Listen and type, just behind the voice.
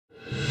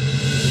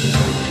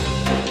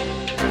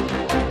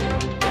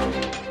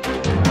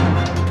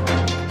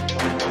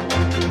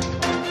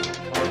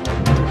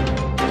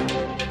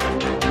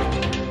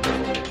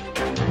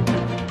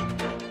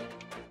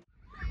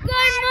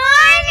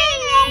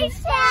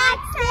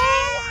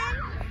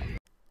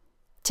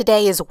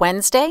Today is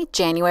Wednesday,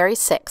 January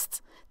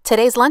 6th.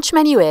 Today's lunch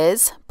menu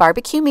is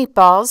barbecue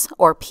meatballs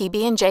or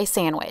PB&J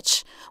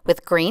sandwich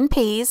with green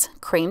peas,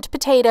 creamed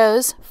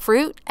potatoes,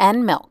 fruit,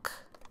 and milk.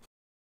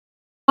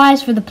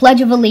 Rise for the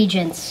Pledge of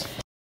Allegiance.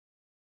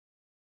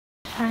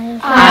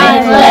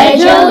 I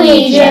pledge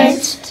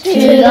allegiance to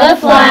the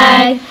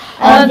flag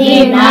of the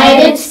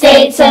United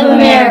States of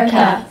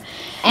America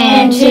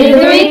and to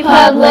the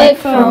republic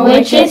for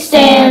which it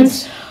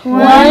stands,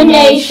 one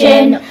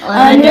nation,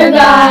 under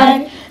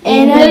God,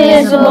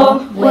 indivisible,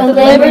 with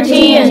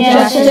liberty and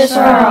justice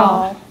for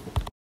all.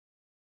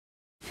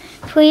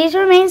 Please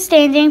remain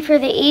standing for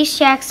the East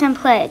Jackson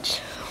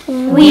Pledge.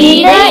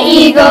 We, the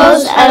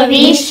Eagles of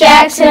East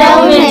Jackson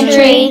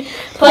Elementary,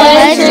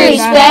 pledge to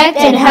respect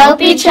and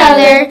help each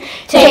other,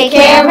 take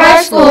care of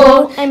our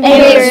school, and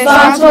be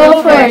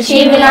responsible for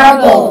achieving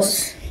our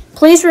goals.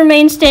 Please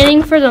remain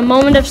standing for the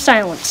moment of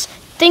silence.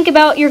 Think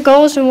about your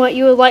goals and what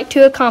you would like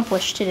to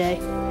accomplish today.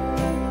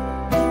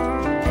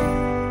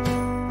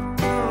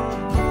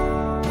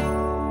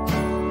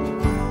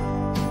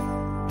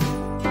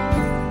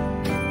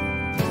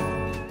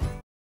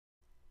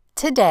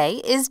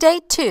 Today is day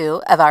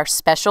 2 of our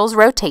specials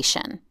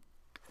rotation.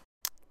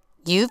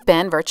 You've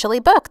been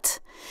virtually booked.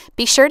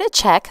 Be sure to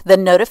check the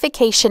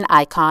notification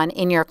icon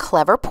in your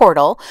Clever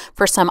portal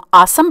for some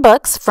awesome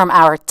books from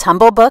our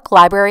Tumble Book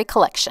Library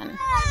collection.